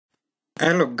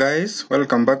Hello guys,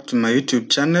 welcome back to my YouTube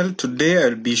channel. Today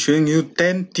I'll be showing you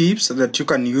 10 tips that you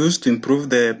can use to improve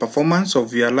the performance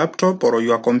of your laptop or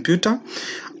your computer.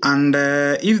 And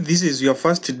if this is your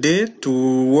first day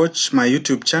to watch my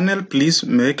YouTube channel, please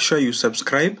make sure you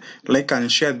subscribe, like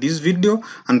and share this video,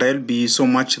 and I'll be so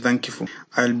much thankful.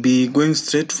 I'll be going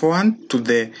straight forward to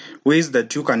the ways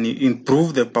that you can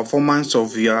improve the performance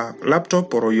of your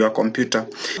laptop or your computer.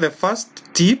 The first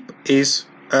tip is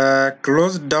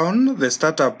close down the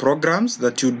startup programs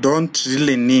that you don't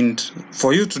really need.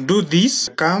 For you to do this,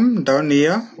 come down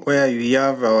here where we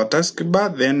have our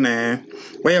taskbar,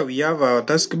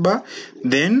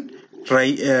 then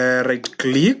right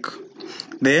click,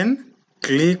 then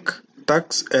click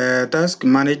task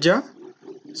manager,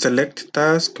 select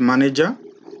task manager.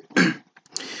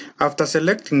 After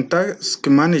selecting task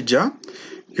manager,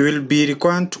 you will be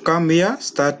required to come here,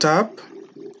 startup.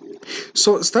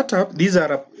 So startup, these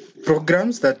are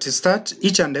programs that start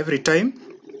each and every time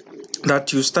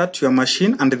that you start your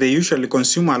machine, and they usually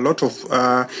consume a lot of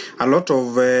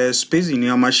space in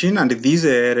your machine, and this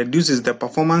reduces the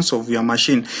performance of your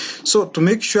machine. So to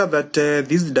make sure that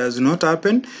this does not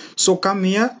happen, so come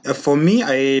here. For me,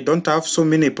 I don't have so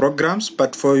many programs,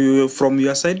 but for you, from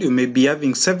your side, you may be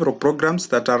having several programs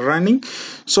that are running.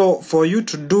 So for you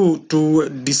to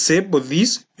disable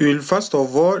this, you will first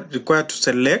of all require to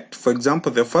select, for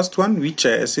example, the first one, which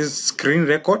says screen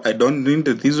record. I don't need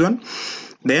this one.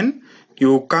 Then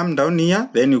you come down here,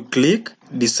 then you click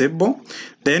disable.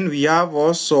 Then we have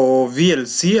also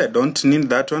VLC. I don't need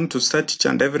that one to start each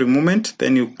and every moment.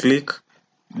 Then you click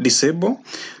disable.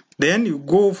 Then you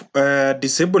go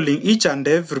disabling each and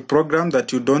every program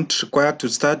that you don't require to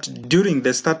start during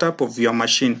the startup of your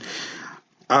machine.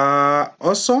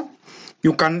 Also,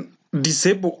 you can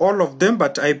disable all of them,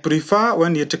 but I prefer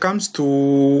when it comes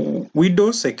to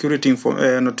Windows security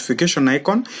notification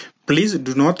icon, please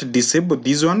do not disable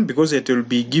this one, because it will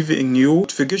be giving you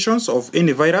notifications of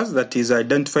any virus that is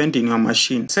identified in your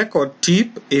machine. Second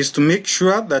tip is to make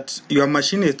sure that your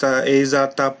machine is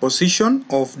at a position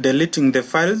of deleting the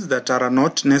files that are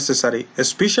not necessary,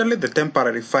 especially the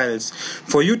temporary files.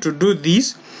 For you to do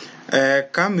this,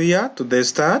 come here to the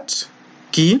start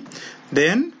key,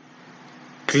 then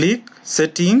click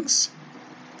settings.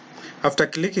 After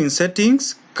clicking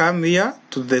settings, come here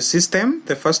to the system,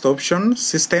 the first option,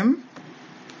 system.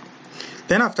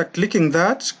 Then after clicking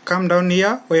that, come down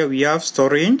here where we have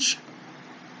storage.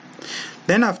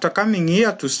 Then after coming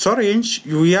here to storage,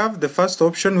 you have the first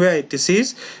option where it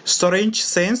says storage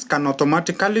sense can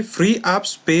automatically free up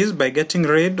space by getting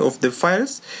rid of the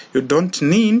files you don't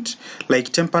need, like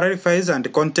temporary files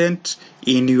and content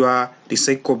in your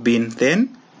recycle bin.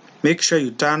 Then make sure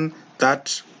you turn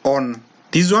that on.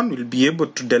 This one will be able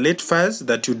to delete files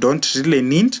that you don't really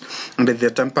need and the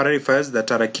temporary files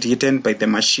that are created by the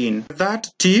machine. That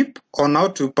tip on how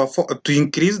to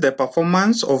increase the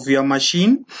performance of your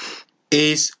machine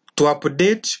is to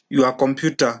update your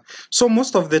computer. So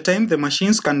most of the time the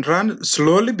machines can run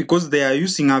slowly because they are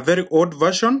using a very old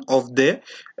version of the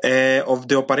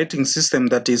operating system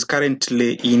that is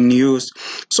currently in use.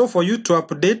 So for you to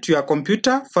update your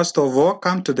computer, first of all,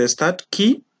 come to the start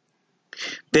key,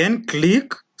 then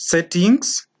click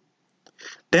settings.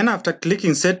 Then after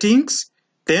clicking settings,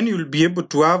 then you'll be able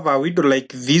to have a window like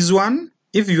this one.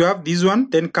 If you have this one,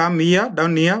 then come here,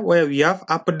 down here where we have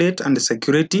update and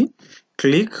security.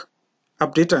 Click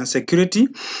update and security.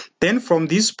 Then from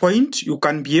this point, you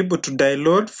can be able to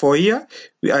download. For here,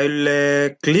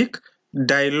 I'll click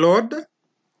download.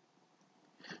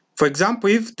 For example,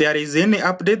 if there is any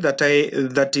update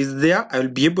that is there, I'll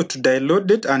be able to download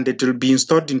it and it will be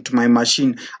installed into my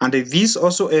machine. And this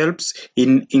also helps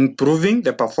in improving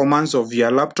the performance of your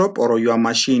laptop or your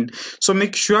machine. So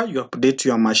make sure you update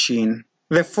your machine.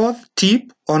 The fourth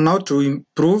tip on how to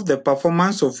improve the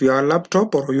performance of your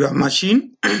laptop or your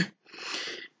machine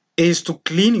is to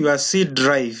clean your C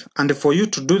drive. And for you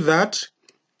to do that,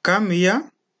 come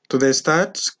here to the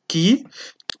start key,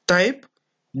 type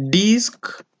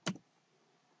disk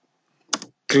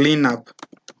cleanup.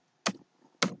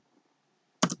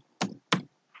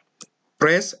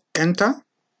 Press enter.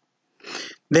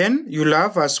 Then you'll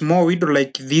have a small window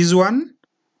like this one.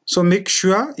 So make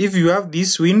sure if you have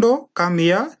this window, come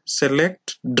here,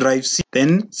 select drive C,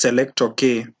 then select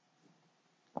OK.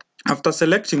 After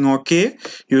selecting OK,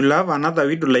 you'll have another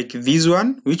window like this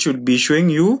one, which will be showing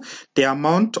you the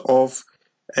amount of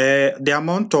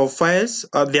files,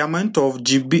 the amount of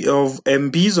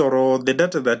MBs or the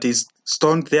data that is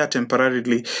stored there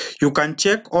temporarily. You can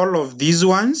check all of these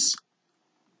ones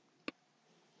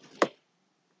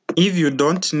if you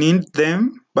don't need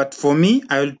them, but for me,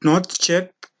 I will not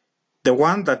check the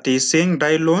one that is saying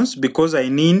Dylons, because I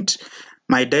need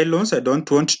my Dylons, I don't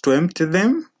want to empty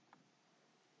them.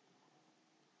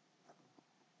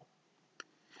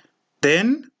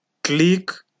 Then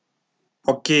click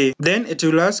OK. Then it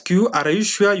will ask you, are you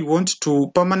sure you want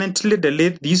to permanently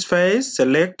delete these files?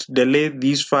 Select delete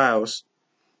these files.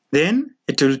 Then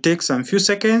it will take some few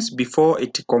seconds before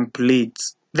it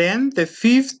completes. Then the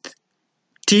fifth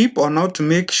tip on how to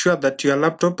make sure that your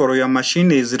laptop or your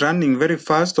machine is running very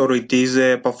fast or it is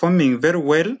performing very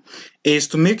well is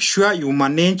to make sure you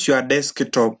manage your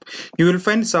desktop. You will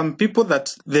find some people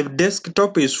that the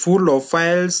desktop is full of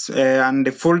files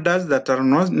and folders that are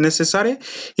not necessary.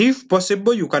 If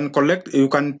possible, you can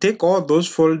take all those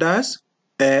folders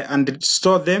and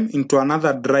store them into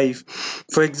another drive.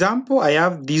 For example, I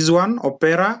have this one,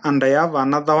 Opera, and I have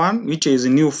another one which is a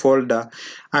new folder.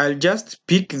 I'll just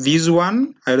pick this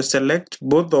one, I'll select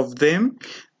both of them,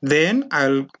 then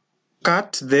I'll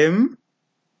cut them,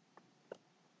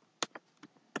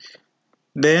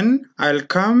 then I'll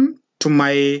come to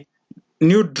my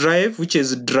new drive, which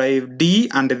is drive D,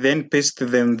 and then paste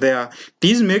them there.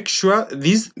 This ensures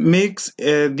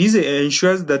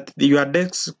that your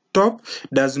desktop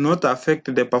does not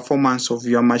affect the performance of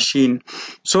your machine.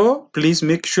 So please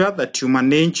make sure that you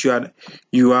manage your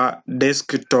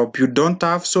desktop. You don't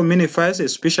have so many files,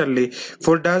 especially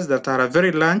folders that are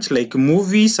very large, like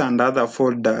movies and other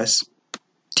folders.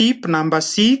 Tip number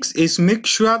 6 is make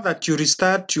sure that you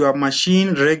restart your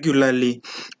machine regularly.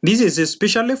 This is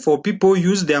especially for people who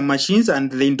use their machines and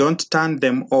they don't turn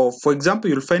them off. For example,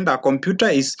 you'll find a computer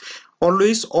is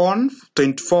always on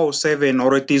 24/7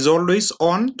 or it is always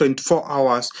on 24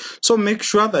 hours. So make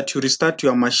sure that you restart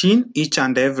your machine each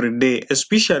and every day,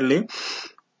 especially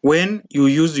when you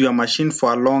use your machine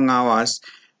for long hours.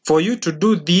 For you to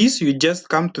do this, you just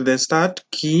come to the start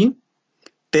key,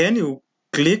 then you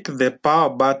click the power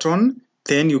button,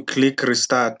 then you click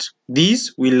restart.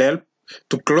 This will help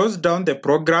to close down the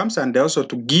programs and also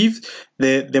to give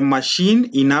the machine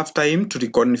enough time to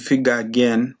reconfigure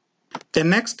again. The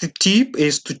next tip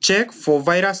is to check for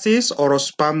viruses or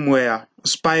spyware.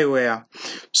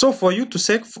 So for you to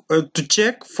check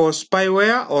for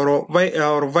spyware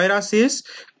or viruses,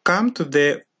 come to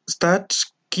the start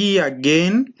key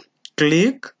again,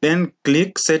 then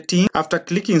click settings. After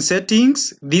clicking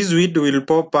settings, this window will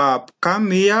pop up. Come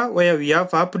here where we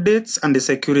have updates and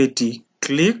security.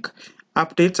 Click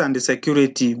updates and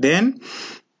security. Then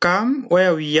come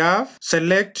where we have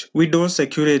select Windows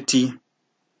security.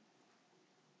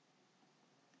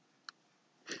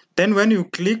 Then when you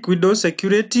click Windows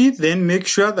security, then make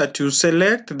sure that you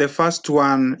select the first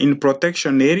one. In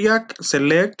protection area,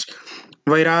 select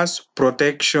virus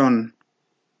protection.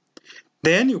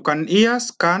 Then you can here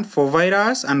scan for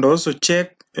virus and also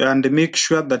check and make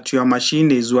sure that your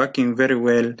machine is working very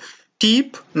well.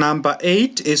 Tip number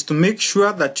 8 is to make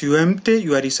sure that you empty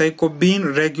your recycle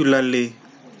bin regularly.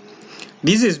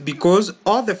 This is because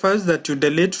all the files that you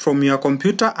delete from your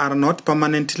computer are not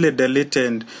permanently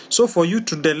deleted. So for you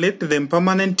to delete them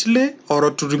permanently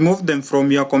or to remove them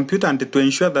from your computer and to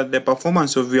ensure that the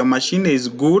performance of your machine is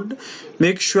good,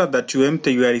 make sure that you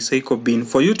empty your recycle bin.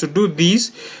 For you to do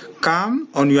this, come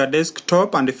on your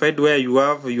desktop and find where you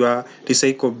have your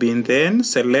recycle bin. Then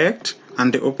select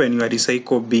and open your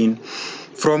recycle bin.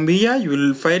 From here, you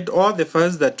will find all the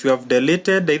files that you have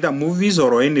deleted, either movies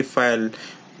or any file.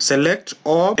 Select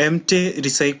or empty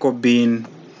recycle bin.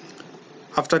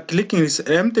 After clicking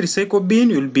empty recycle bin,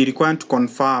 you will be required to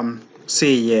confirm.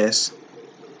 Say yes.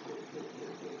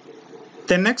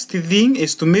 The next thing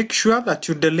is to make sure that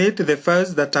you delete the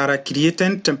files that are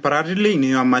created temporarily in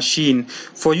your machine.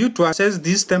 For you to access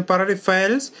these temporary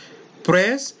files,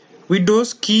 press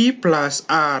Windows key plus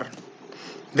R.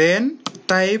 Then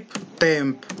type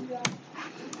temp.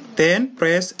 Then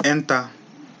press enter.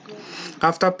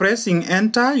 After pressing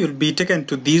enter, you'll be taken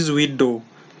to this window.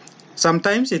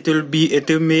 Sometimes it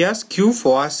may ask you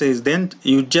for access. Then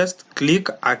you just click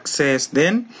access.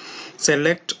 Then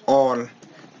select all.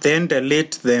 Then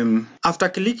delete them. After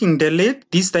clicking delete,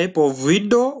 this type of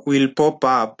window will pop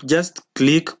up. Just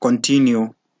click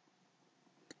continue.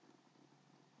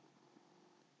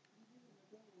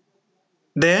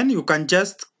 Then you can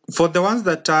just, for the ones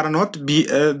that cannot be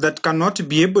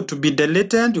able to be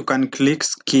deleted, you can click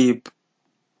skip.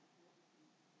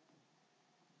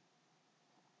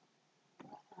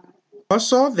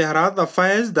 Also, there are other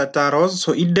files that are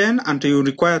also hidden and you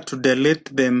require to delete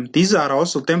them. These are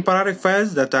also temporary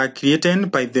files that are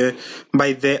created by the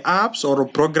apps or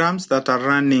programs that are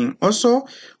running. Also,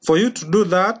 for you to do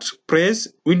that, press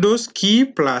Windows key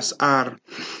plus R.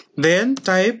 Then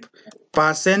type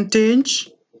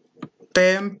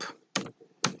 %temp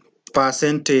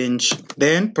percentage,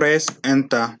 then press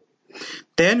enter.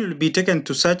 Then you'll be taken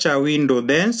to such a window.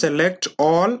 Then select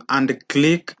all and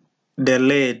click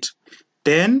delete.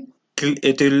 Then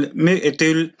it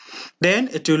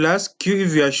will ask you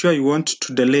if you are sure you want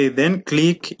to delete. Then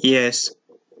click yes.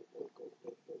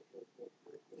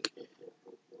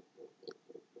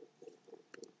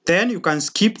 Then you can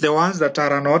skip the ones that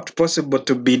are not possible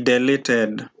to be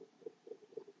deleted.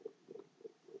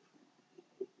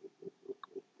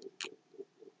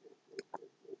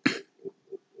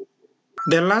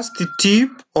 The last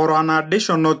tip or an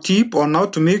additional tip on how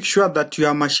to make sure that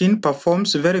your machine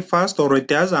performs very fast or it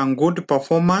has a good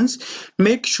performance,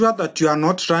 make sure that you are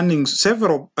not running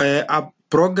several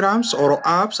programs or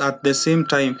apps at the same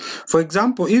time. For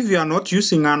example, if you are not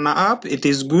using an app, it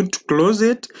is good to close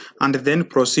it and then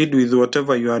proceed with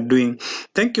whatever you are doing.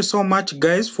 Thank you so much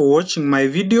guys for watching my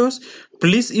videos.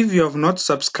 Please, if you have not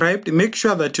subscribed, make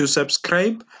sure that you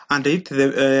subscribe and hit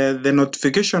the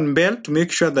notification bell to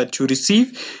make sure that you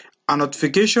receive a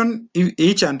notification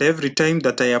each and every time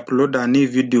that I upload a new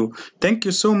video. Thank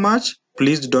you so much.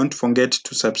 Please don't forget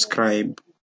to subscribe.